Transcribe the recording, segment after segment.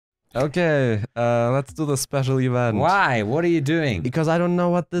Okay, let's do the special event. Why? What are you doing? Because I don't know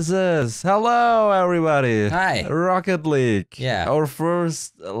what this is. Hello, everybody. Hi. Rocket League. Yeah. Our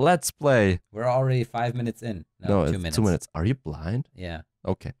first Let's Play. We're already 5 minutes in. No, 2 it's minutes. 2 minutes. Are you blind? Yeah.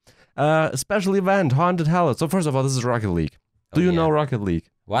 Okay. Special event, Haunted Hell. So first of all, this is Rocket League. Do you know Rocket League?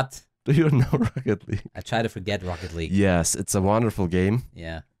 What? Do you know Rocket League? I try to forget Rocket League. Yes, it's a wonderful game.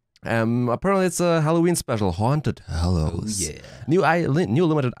 Yeah. Apparently it's a Halloween special, Haunted Hallows. Oh yeah. New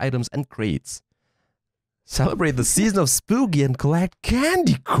limited items and crates. Celebrate the season of spooky and collect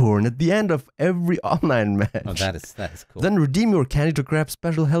candy corn at the end of every online match. Oh, that is cool. Then redeem your candy to grab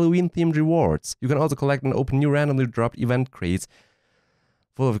special Halloween-themed rewards. You can also collect and open new randomly dropped event crates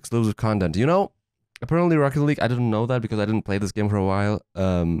full of exclusive content. You know, apparently Rocket League, I didn't know that because I didn't play this game for a while.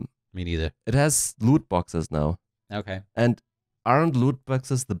 Me neither. It has loot boxes now. Okay. And aren't loot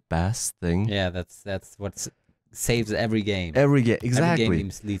boxes the best thing? Yeah, that's what saves every game. Every game, exactly. Every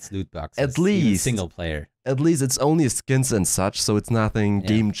game needs loot boxes. At least. Even single player. At least it's only skins and such, so it's nothing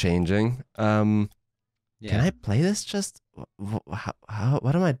game-changing. Can I play this just...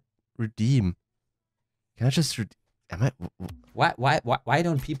 what am I... Redeem? Can I just... Why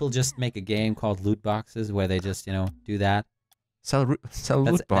don't people just make a game called loot boxes where they just, you know, do that? Sell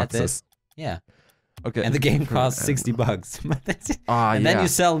loot boxes. That's it. Yeah. Okay. And the game costs $60. And then you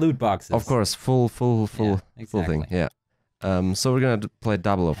sell loot boxes. Of course, full thing. Yeah. So we're gonna play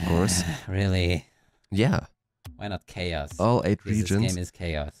double, of course. Really? Yeah. Why not chaos? All 8 regions. This game is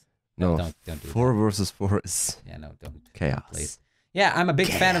chaos. No, don't do 4 versus 4 is don't chaos. Please. Yeah, I'm a big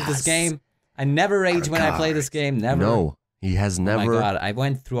fan of this game. I never rage when I play this game. Never. No, he has never. Oh my god, I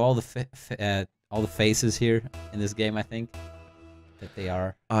went through all the phases here in this game. I think that they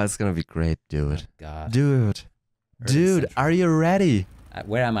are. Oh, it's gonna be great, dude. Oh god. Dude, are you ready?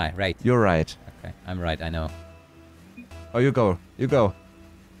 Where am I? Right. You're right. Okay, I'm right. I know. Oh, you go. You go.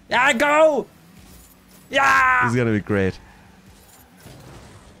 Yeah, I go. Yeah. This is gonna be great.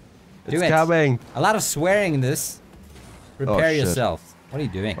 It's coming. A lot of swearing in this. Prepare yourself. What are you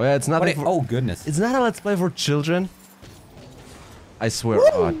doing? Oh yeah, it's not. Oh goodness. It's not a Let's Play for children. I swear. Woo!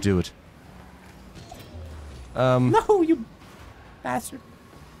 Oh, dude. No, you bastard.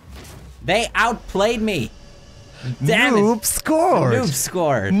 They outplayed me. Damn Noob scored. Noob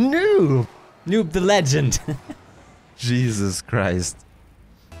scored. Noob. Noob the legend. Jesus Christ.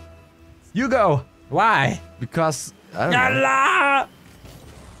 You go. Why? Because I don't know.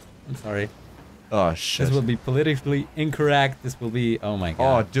 I'm sorry. Oh shit. This will be politically incorrect. This will be. Oh my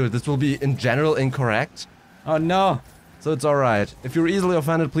god. Oh dude, this will be in general incorrect. Oh no. So it's alright. If you're easily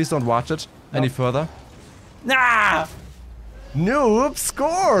offended, please don't watch it any further. Nah! Noob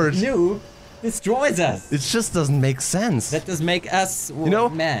scored! Noob destroys us. It just doesn't make sense. That does make us, you know,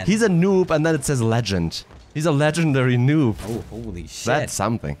 man. He's a noob and then it says legend. He's a legendary noob. Oh, holy shit. That's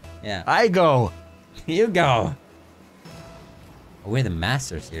something. Yeah. I go. You go. Oh, we're the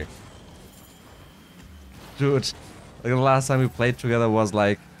masters here. Dude, like the last time we played together was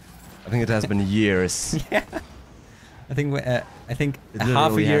like, I think it has been years. Yeah. I think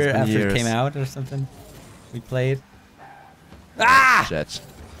half a year after it came out or something. We played. Ah! Shit.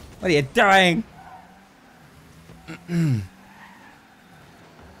 What are you doing?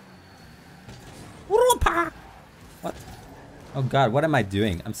 What? Oh god, what am I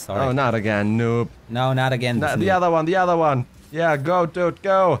doing? I'm sorry. Oh, not again, noob. No, not again. The other one, Yeah, go, dude,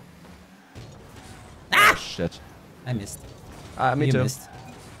 go. Ah! Oh, shit. I missed. Me you too. Missed.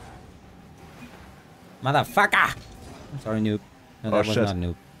 Motherfucker! I'm sorry, noob. No, that was not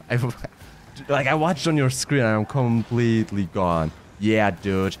noob. I watched on your screen and I'm completely gone. Yeah,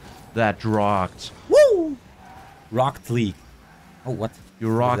 dude. That rocked. Woo! Rocked League. Oh, what? You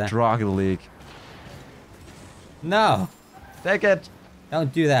rocked Rocket League. No. Take it.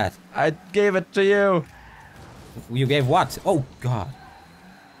 Don't do that. I gave it to you. You gave what? Oh, God.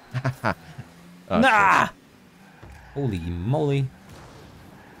 Oh, nah! shit. Holy moly.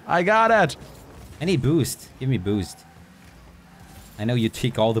 I got it. I need boost. Give me boost. I know you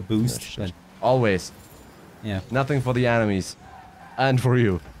take all the boost, but... Always. Yeah. Nothing for the enemies. And for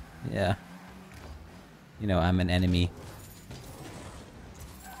you. Yeah. You know, I'm an enemy.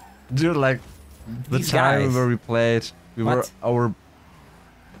 Dude, like, the These time guys. where we played, we were What? our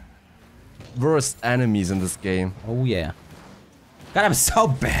worst enemies in this game. Oh, yeah. God, I'm so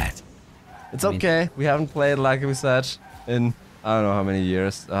bad. It's okay. We haven't played, like we said, in I don't know how many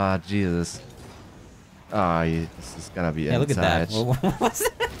years. Ah, Jesus. Ah, this is gonna be inside. Look at that. What was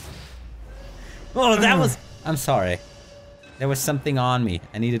that? Oh, that was... I'm sorry. There was something on me.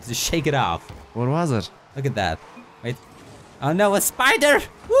 I needed to shake it off. What was it? Look at that. Wait. Oh no, a spider!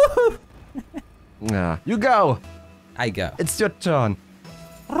 Woohoo! Yeah. You go! I go. It's your turn.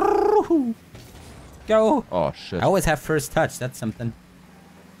 Yoo-hoo! Go! Oh shit. I always have first touch. That's something.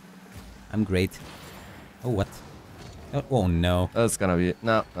 I'm great. Oh, what? Oh no. That's gonna be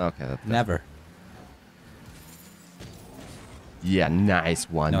no. Okay. Never. Yeah, nice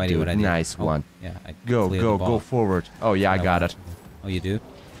one, No idea dude. what I did. Nice one. Yeah, I Go, cleared the go, ball. go forward. Oh yeah, I got it. Oh, you do?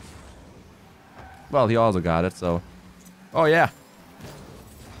 Well, he also got it, so. Oh yeah.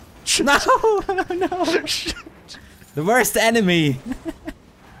 No! No! The worst enemy!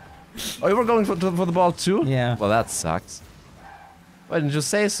 Oh, you were going for the ball too? Yeah. Well, that sucks. Why didn't you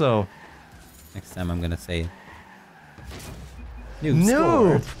say so? Next time I'm gonna say... Noob Noob!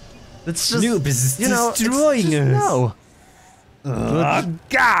 scored. It's just... Noob is you know, destroying it's just, us. No. Oh,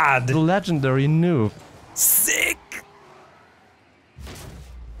 God! The legendary Noob. Sick!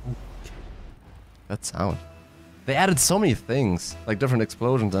 That sound. They added so many things, like different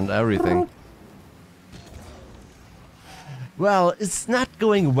explosions and everything. Well, it's not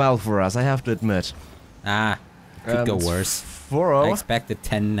going well for us, I have to admit. Ah, could go It's worse. 4-0. I expected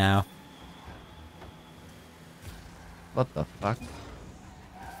 10 now. What the fuck?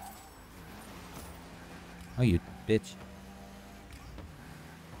 Oh, you bitch.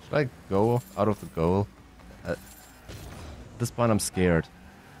 Should I go out of the goal? At this point, I'm scared.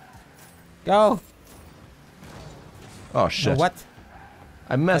 Go! Oh shit. Oh, what?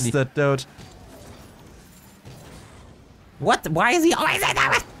 I messed it, dude. What? Why is he always like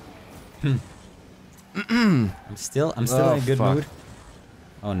that? I'm still in Oh, a good fuck. mood.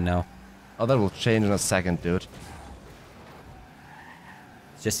 Oh no. Oh, that will change in a second, dude.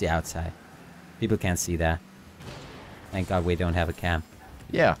 It's just the outside. People can't see that. Thank God we don't have a cam.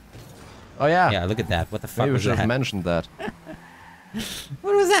 Yeah. Oh yeah. Yeah, look at that. What the fuck Maybe we was should have that? mentioned that.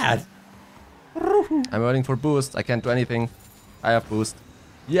 What was that? I'm waiting for boost. I can't do anything. I have boost.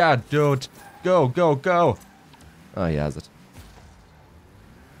 Yeah, dude. Go, go, go. Oh, he has it.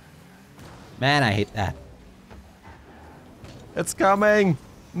 Man, I hate that. It's coming.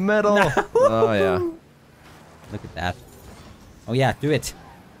 Middle. No. Oh yeah. Look at that. Oh yeah, do it.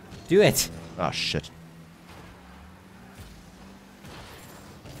 Do it. Oh shit.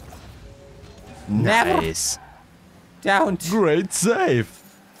 Never. Nice. Don't. Great save.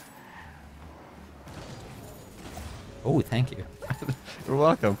 Oh, thank you. You're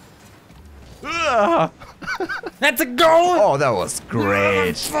welcome. Ah! That's a goal! Oh, that was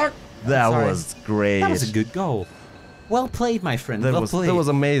great. Fuck. That Sorry. was great. That was a good goal. Well played, my friend. That well was played. that was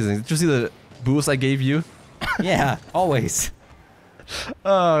amazing. Did you see the boost I gave you? Yeah, always.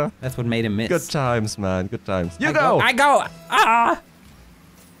 That's what made him miss. Good times, man. Good times. You I go. I go. Ah.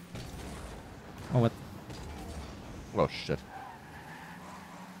 Oh what? Oh shit.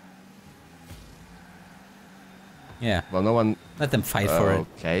 Yeah. Well, no one. Let them fight for it.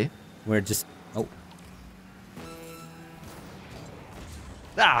 Okay. We're just. Oh.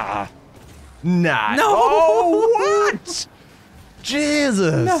 Ah. Nah. No. Oh, what?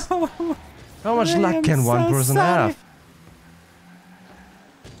 Jesus. No. How much I luck am can one so person sorry. have?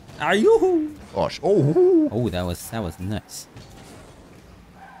 Are you? Gosh. Oh. Oh, that was nice.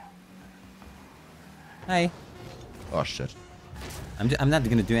 Hi. Oh shit. I'm not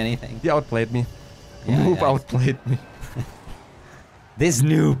gonna do anything. He outplayed me. Yeah, Noob yeah. outplayed me. This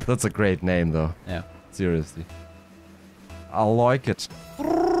noob. That's a great name, though. Yeah. Seriously. I like it.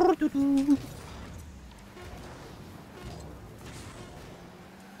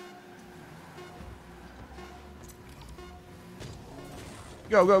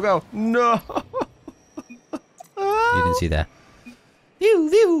 Go, go, go. No. You didn't see that. View,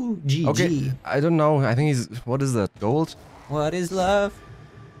 view. GG. Okay, I don't know. I think he's. What is that? Gold? What is love?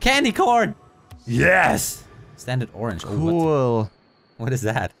 Candy corn. Yes. Standard orange. Oh, Cool. what is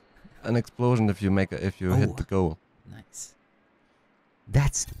that? An explosion if you hit Oh. the goal. Nice.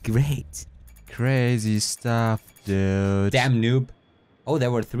 That's great. Crazy stuff, dude. Damn noob. Oh,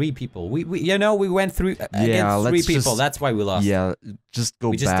 there were 3 people. We went through Yeah, against 3 let's people. just- That's why we lost. Yeah, just go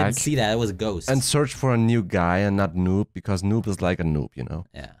we just back didn't see that. It was a ghost. and search for a new guy and not Noob, because Noob is like a noob, you know.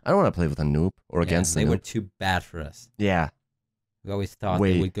 yeah. I don't want to play with a noob or against a They noob. were too bad for us. Yeah, We always thought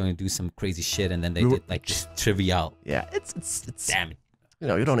Wait. they were going to do some crazy shit, and then they We were- did like just trivial. yeah. It's Damn it. you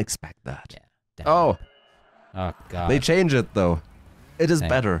know, you don't expect that. Yeah. Damn. Oh, Oh god. they change it though. It is Thank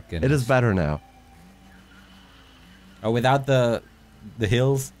better. It goodness. is better now. Oh, without the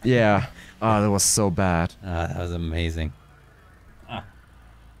hills. Yeah. Oh, that was so bad. Ah, that was amazing. Ah.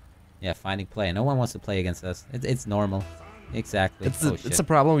 Yeah, finding play. No one wants to play against us. It's normal. Exactly. It's a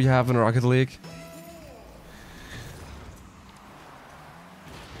problem you have in Rocket League.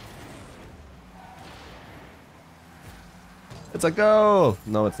 It's a goal.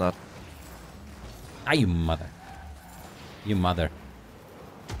 No, it's not. Ah, you mother. You mother.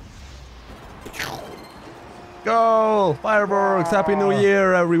 Go! Fireworks! Happy New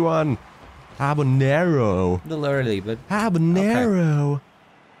Year, everyone! Habanero! A little early, but... Habanero!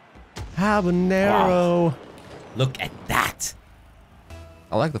 Okay. Habanero! Wow. Look at that!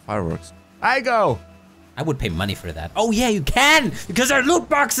 I like the fireworks. I go! I would pay money for that. Oh yeah, you can! Because they're loot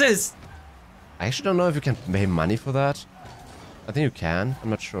boxes! I actually don't know if you can pay money for that. I think you can. I'm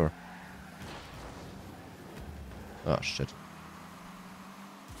not sure. Oh, shit.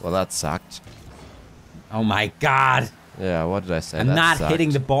 Well, that sucked. Oh my god! Yeah, what did I say? I'm that not sucked. hitting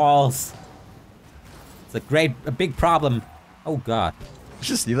the balls. It's a big problem. Oh god. Did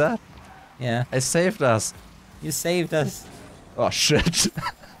you see that? Yeah. I saved us. You saved us. Oh, shit.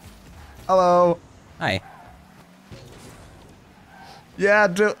 Hello. Hi. Yeah,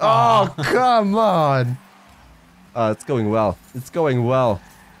 dude. Oh, come on. It's going well. It's going well.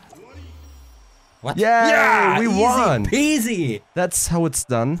 What? Yay, Yeah! we easy won. Peasy! That's how it's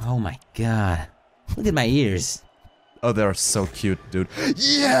done. Oh my god. Look at my ears. Oh, they're so cute, dude.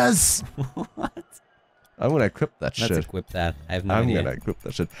 Yes! What? I'm gonna equip that shit. Let's equip that. I have no I'm idea. gonna equip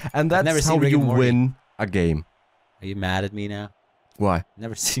that shit. And never that's seen how Rick you and Morty. win a game. Are you mad at me now? Why?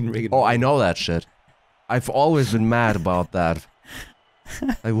 Never seen Rick and Oh, Morty. I know that shit. I've always been mad about that.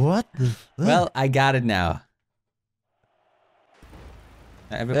 Like, what the Well, I got it now.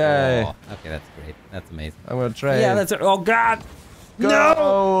 Yay. Oh, okay, that's great. That's amazing. I'm gonna try. Yeah, that's it. Oh god! Go!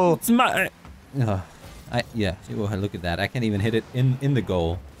 No! It's my... Oh, yeah, go ahead, look at that. I can't even hit it in the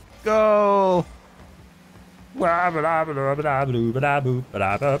goal. Go!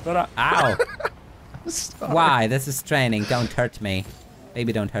 Ow! Stop. Why? This is training. Don't hurt me.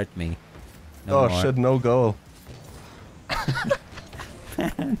 Baby, don't hurt me. No Oh more. shit, no goal.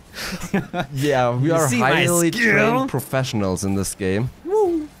 Yeah, we You are see my highly skill? trained professionals in this game.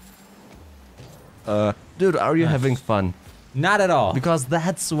 Woo. Dude, are you having fun? Not at all. Because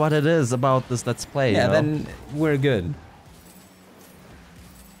that's what it is about this Let's Play, Yeah, you know? then we're good.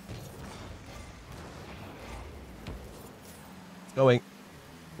 It's going.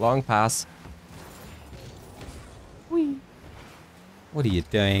 Long pass. Whee. What are you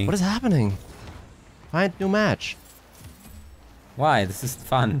doing? What is happening? Find new match. Why? This is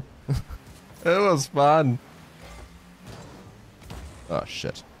fun. It was fun. Oh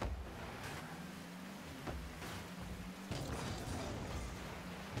shit.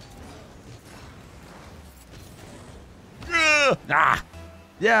 Ah!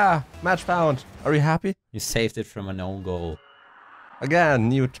 Yeah, match found. Are you happy? You saved it from an own goal. Again,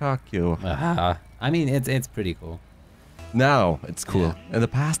 new Tokyo. I mean, it's pretty cool. Now it's cool. In the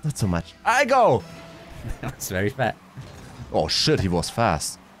past, not so much. I go! It's very fat. Oh shit, he was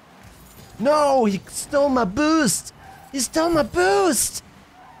fast. No, he stole my boost! He stole my boost!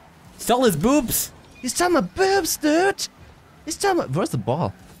 Stole his boobs! He stole my boobs, dude! He stole my... Where's the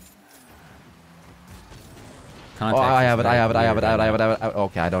ball? Contact Oh, I is have it, I very have it, I have weird it, I have it, I right have it, I have it.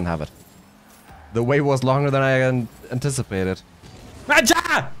 Okay, I don't have it. The wait was longer than I anticipated. now.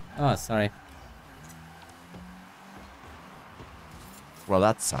 Acha! Oh, sorry. Well,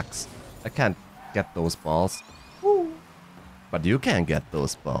 that sucks. I can't get those balls. But you can get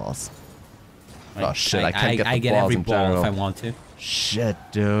those balls. Oh shit, I can't get the get balls every in ball general. if I want to. Shit,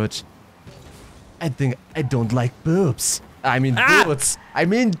 dude. I think I don't like boobs. I mean Ah! boots. I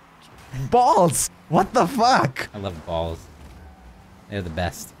mean balls. What the fuck? I love balls. They're the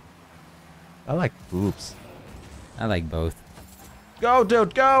best. I like boobs. I like both. Go,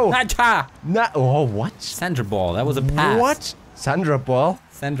 dude, go! Acha! Oh, what? Sandra ball. That was a pass. What? Sandra ball?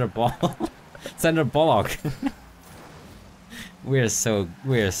 Sandra ball. Sandra Bullock. We're so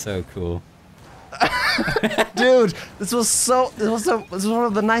cool. Dude, this was one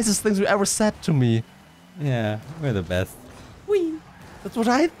of the nicest things you ever said to me. Yeah, we're the best. Whee. That's what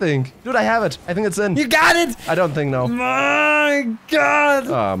I think. Dude, I have it. I think it's in. You got it! I don't think no. My God!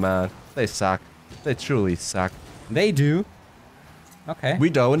 Oh man, they suck. They truly suck. They do. Okay. We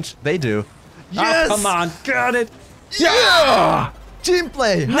don't. They do. Oh, come on, got it! Yeah! Team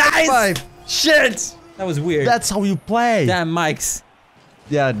play. Nice! High five. Shit! That was weird. That's how you play. Damn mics.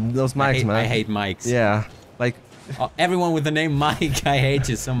 Yeah, those mics, man. I hate mics. Yeah, like. Everyone with the name Mike, I hate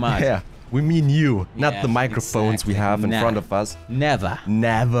you so much. Yeah, we mean you, not Yeah, the microphones we exactly. have in Nah. front of us. Never.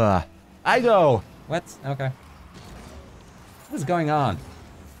 Never. I go. What? Okay. What's going on?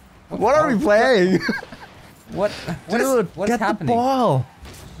 What are we playing? What? Dude, What get is happening? the ball.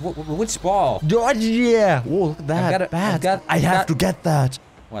 Which ball? Dude, yeah. Whoa, look at that. got it, Bats. I have to get that.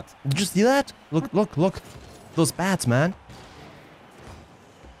 What? Did you see that? Look. Those bats, man.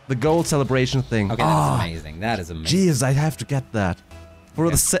 The gold celebration thing. Okay, that's amazing. That is amazing. Jeez, I have to get that. For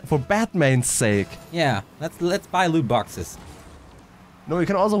Okay. for Batman's sake. Yeah, let's buy loot boxes. No, you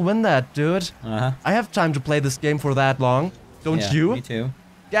can also win that, dude. Uh-huh. I have time to play this game for that long. Don't Yeah, you? me too.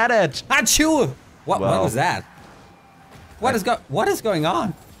 Get it! Achoo! What Well, was that? What is going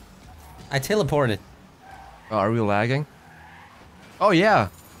on? I teleported. Oh, are we lagging? Oh yeah,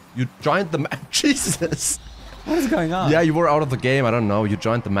 you joined the match. Jesus. What is going on? Yeah, you were out of the game. I don't know. You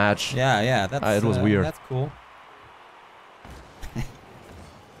joined the match. Yeah, that's It was weird. That's cool.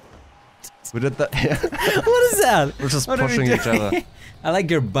 We did that. What is that? We're just What are we pushing each doing? other. I like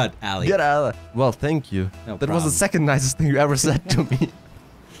your butt, Ali. Get out of there. Well, thank you. No That was the problem. second nicest thing you ever said to me.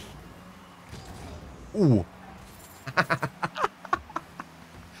 Ooh.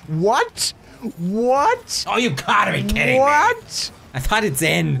 What? What? Oh, you gotta be kidding me. What? I thought it's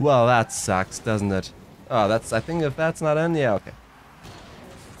in. Well, that sucks, doesn't it? Oh, that's. I think if that's not in, yeah, okay.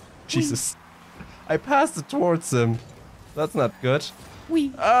 Jesus. I passed it towards him. That's not good.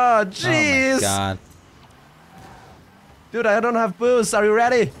 Wee. Oh, Oh jeez. my god. Dude, I don't have boost. Are you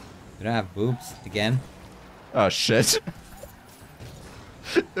ready? You don't have boobs again? Oh, shit.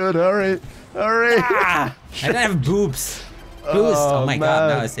 Dude, hurry. Hurry. Ah! I don't have boobs. Boost. Oh my god,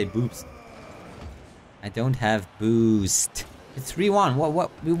 man. now I say boobs. I don't have boost. It's 3-1.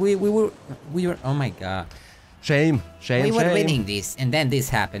 What? We were. Oh my god. Shame. Shame, We were shame. winning this, and then this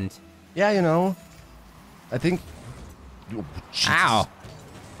happened. Yeah, you know. I think... Oh, Jesus. Ow.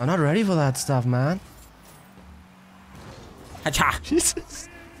 I'm not ready for that stuff, man. Hacha. Jesus.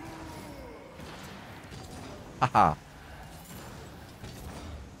 Haha.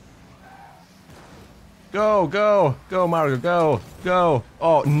 Go, go, go, Mario, go, go.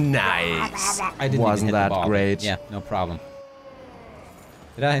 Oh, nice. I didn't Wasn't even hit that the ball, but great? Yeah, no problem.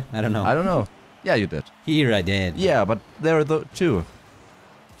 Did I? I don't know. I don't know. Yeah, you did. Here I did. Yeah, but there are the two.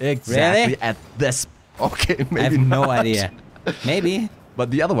 Exactly Really? at this. Okay, maybe I have no not. idea. Maybe. But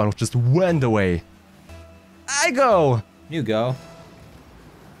the other one just went away. I go. You go.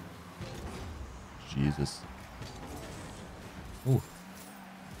 Jesus. Ooh.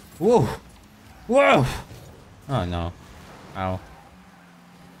 Whoa. Whoa. Oh no. Ow.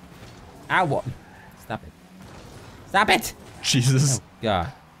 Ow. What? Stop it. Stop it. Jesus. Oh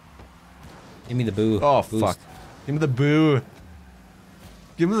god. Give me the boo. Oh, Boost. fuck. Give me the boo.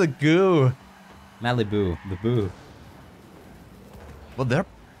 Give me the goo. Malibu. The boo. Well,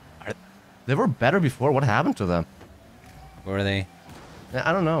 they were better before. What happened to them? Where are they?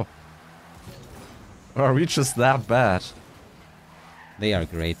 I don't know. Or are we just that bad? They are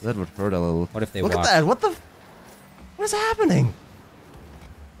great. That would hurt a little. What if they Look walk? at that. What the... What is happening?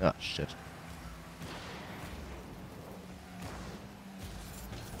 Oh, shit.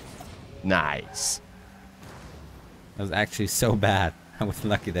 Nice. That was actually so bad. I was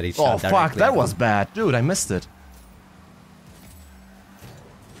lucky that he Oh, shot fuck. directly That at was me. bad. Dude, I missed it.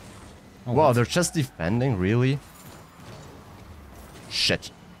 Oh, Wow, what? they're just defending? Really?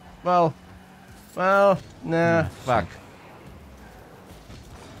 Shit. Well, nah, fuck.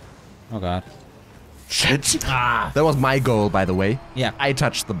 Oh god. Shit. That was my goal, by the way. Yeah. I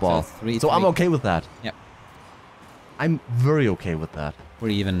touched the ball. So 3-3. So I'm okay with that. Yep. I'm very okay with that. We're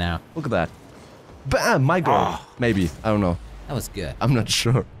even now. Look at that. Bam! My goal. Oh. Maybe. I don't know. That was good. I'm not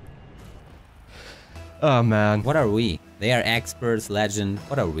sure. Oh, man. What are we? They are experts, legend.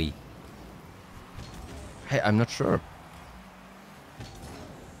 What are we? Hey, I'm not sure.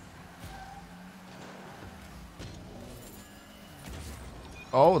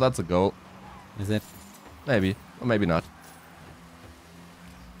 Oh, that's a goal. Is it? Maybe. Or maybe not.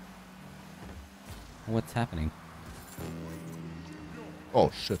 What's happening?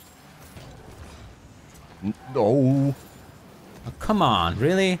 Oh, shit. No. Oh, come on,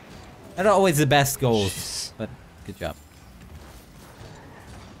 really? They're always the best goals. Jeez. But good job.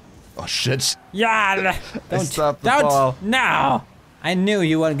 Oh, shit. Yeah. Don't. stopped the Don't. ball. No. I knew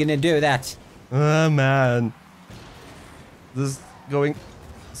you weren't gonna do that. Oh, man. This is going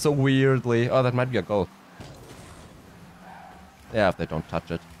so weirdly. Oh, that might be a goal. Yeah, if they don't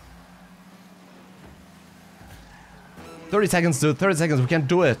touch it. 30 seconds, dude. 30 seconds. We can't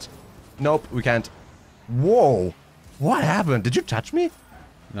do it. Nope, we can't. Whoa. What happened? Did you touch me?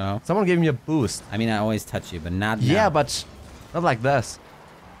 No. Someone gave me a boost. I mean, I always touch you, but not now. Yeah, but not like this.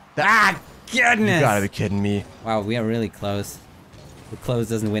 Ah, goodness. You gotta be kidding me. Wow, we are really close. The close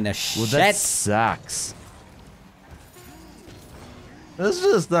doesn't win a Well, shit. that sucks. It's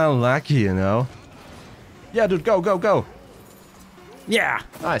just unlucky, you know? Yeah, dude, go, go, go. Yeah.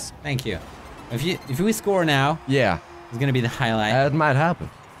 Nice. Thank you. If we score now, Yeah, it's gonna be the highlight. it might happen.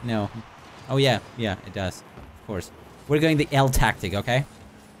 No. Oh yeah, yeah, it does. Of course. We're going the L tactic, okay?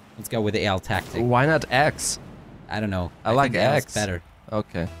 Let's go with the L tactic. Why not X? I don't know. I like think L is X. better.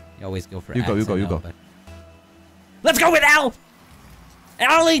 Okay. You always go for You X. go, you go, I you know, go. but- Let's go with L!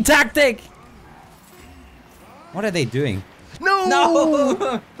 Alley tactic! What are they doing? No! No!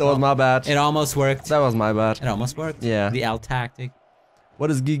 That was my bad. It almost worked. That was my bad. It almost worked. Yeah. The L tactic. What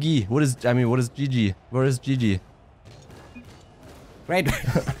is Gigi? What is Gigi? Where is Gigi? Great.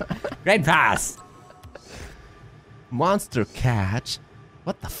 Great pass. Monster cat?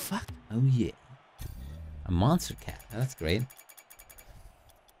 What the fuck? Oh yeah. A monster cat. That's great.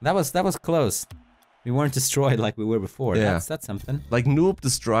 That was close. We weren't destroyed like we were before. Yeah. That's something. Like Noob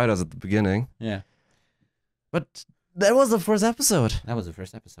destroyed us at the beginning. Yeah. But that was the first episode. That was the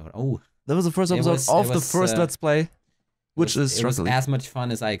first episode. Oh. That was the first episode of the first Let's Play. Which is it was struggling. as much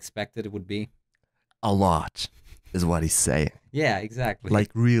fun as I expected it would be. A lot is what he's saying. Yeah, exactly. Like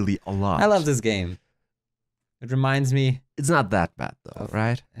really a lot. I love this game. It reminds me. It's not that bad though,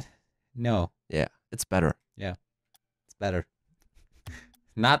 right? No. Yeah, it's better. Yeah, it's better.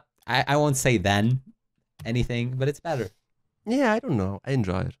 Not. I won't say then anything, but it's better. Yeah, I don't know. I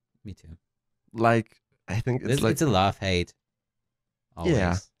enjoy it. Me too. Like I think it's like it's a love hate. Always.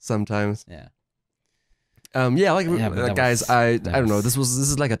 yeah, sometimes. Yeah. Yeah, like Yeah, guys, I don't know. This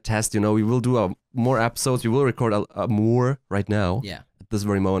is like a test, you know. We will do more episodes. We will record more right now. Yeah. At this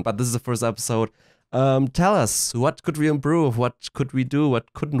very moment. But this is the first episode. Tell us, what could we improve? What could we do?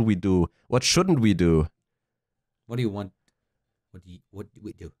 What couldn't we do? What shouldn't we do? What do you want? What do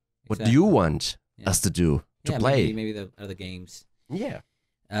we do? What do you want Yeah. us to do? To play? Maybe the other games. Yeah.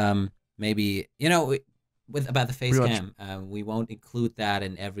 Maybe with about the face Pretty cam, we won't include that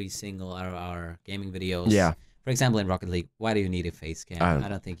in every single our gaming videos. Yeah. For example, in Rocket League, why do you need a face cam? I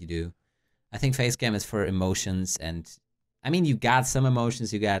don't think you do. I think face cam is for emotions, and I mean you got some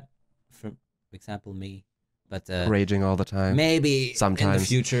emotions. You got, for example, me, but Raging all the time. maybe Sometimes. in the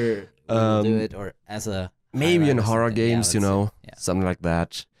future we'll do it, or as a Maybe in highlight or horror something. Yeah, games, you that's it. know, Yeah. something like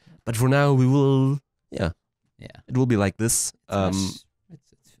that. But for now, we will. Yeah. Yeah. It will be like this.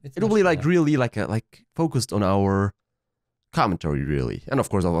 It's It will much be like better. really like focused on our commentary, really, and of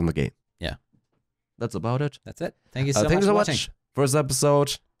course on the game. Yeah. That's about it. That's it. Thank you so Thank much you so for watching. much. First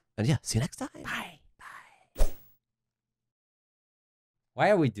episode, and yeah, see you next time. Bye. Bye. Why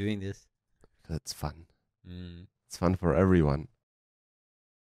are we doing this? It's fun. Mm. It's fun for everyone.